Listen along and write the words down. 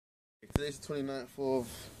Today's the 29th of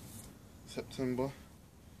September.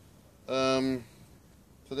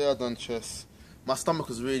 Today I done chest. My stomach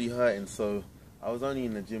was really hurting, so I was only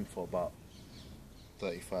in the gym for about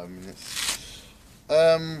 35 minutes.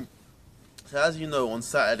 So as you know, on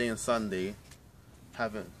Saturday and Sunday,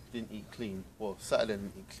 didn't eat clean. Well, Saturday I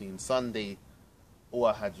didn't eat clean. Sunday, all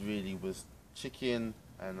I had really was chicken,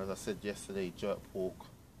 and as I said yesterday, jerk pork,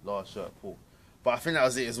 large jerk pork. But I think that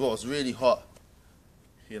was it as well. It's really hot,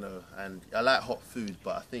 you know, and I like hot food,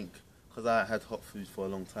 but I think because I had hot food for a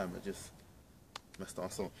long time, it just messed up my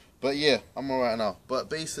stomach. But yeah, I'm alright now. But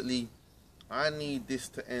basically, I need this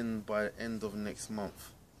to end by the end of next month.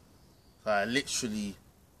 So I literally,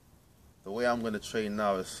 the way I'm going to train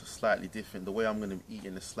now is slightly different. The way I'm going to be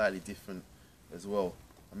eating is slightly different as well.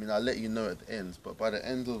 I mean, I'll let you know at the end, but by the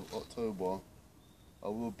end of October, I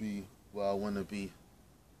will be where I want to be.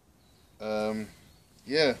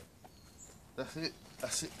 Yeah, that's it.